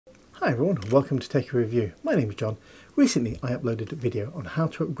Hi everyone, welcome to Take a Review. My name is John. Recently I uploaded a video on how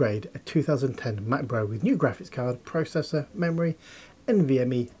to upgrade a 2010 Mac Pro with new graphics card, processor, memory,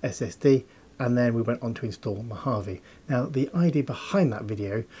 NVMe SSD, and then we went on to install Mojave. Now the idea behind that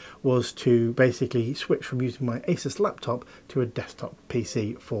video was to basically switch from using my Asus laptop to a desktop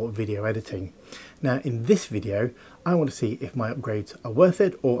PC for video editing. Now in this video I want to see if my upgrades are worth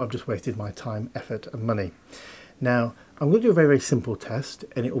it or I've just wasted my time, effort and money. Now I'm going to do a very simple test,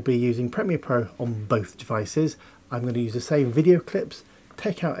 and it will be using Premiere Pro on both devices. I'm going to use the same video clips,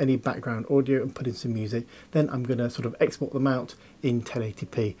 take out any background audio and put in some music. Then I'm going to sort of export them out in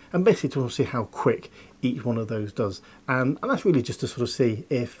 1080p and basically to see how quick each one of those does. And that's really just to sort of see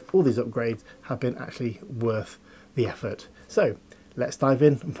if all these upgrades have been actually worth the effort. So let's dive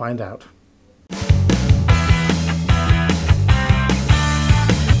in and find out.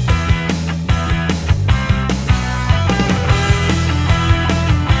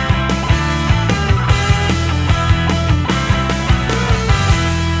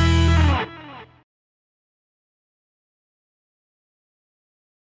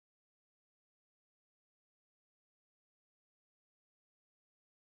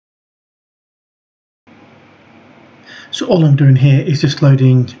 So all I'm doing here is just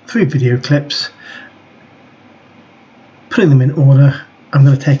loading 3 video clips, putting them in order. I'm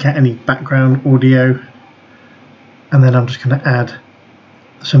going to take out any background audio and then I'm just going to add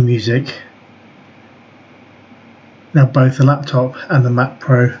some music. Now both the laptop and the Mac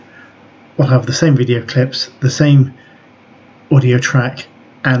Pro will have the same video clips, the same audio track,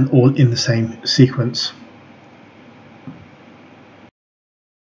 and all in the same sequence.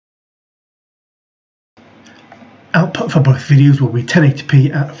 Output for both videos will be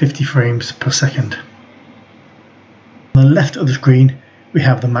 1080p at 50 frames per second. On the left of the screen we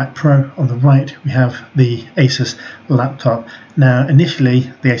have the Mac Pro, on the right we have the Asus laptop. Now initially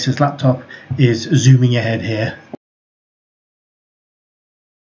the Asus laptop is zooming ahead here.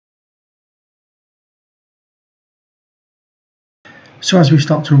 So as we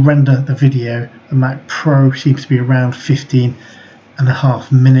start to render the video, the Mac Pro seems to be around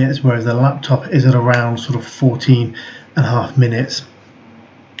 15.5 minutes, whereas the laptop is at around sort of 14.5 minutes.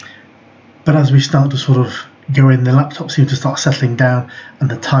 But as we start to sort of go in, the laptop seems to start settling down and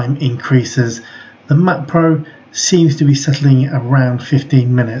the time increases. The Mac Pro seems to be settling around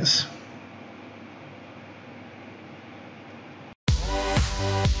 15 minutes.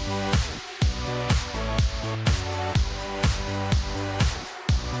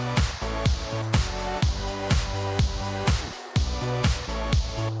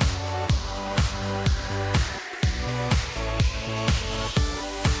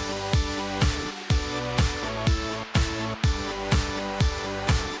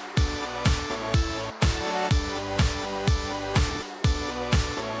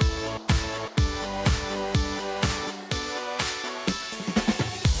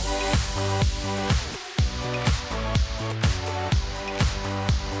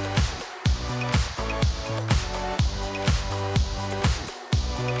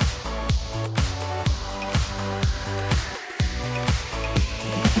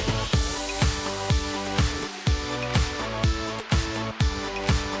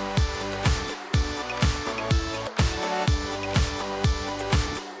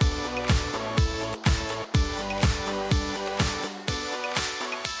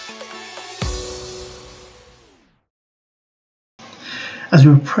 As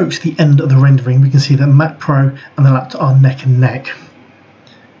we approach the end of the rendering, we can see that Mac Pro and the laptop are neck and neck.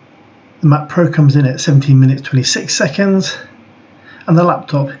 The Mac Pro comes in at 17 minutes 26 seconds and the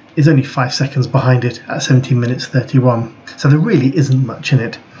laptop is only 5 seconds behind it at 17 minutes 31. So there really isn't much in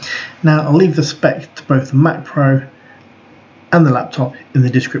it. Now I'll leave the spec to both the Mac Pro and the laptop in the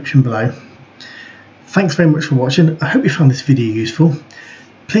description below. Thanks very much for watching. I hope you found this video useful.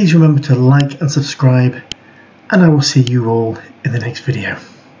 Please remember to like and subscribe, and I will see you all in the next video.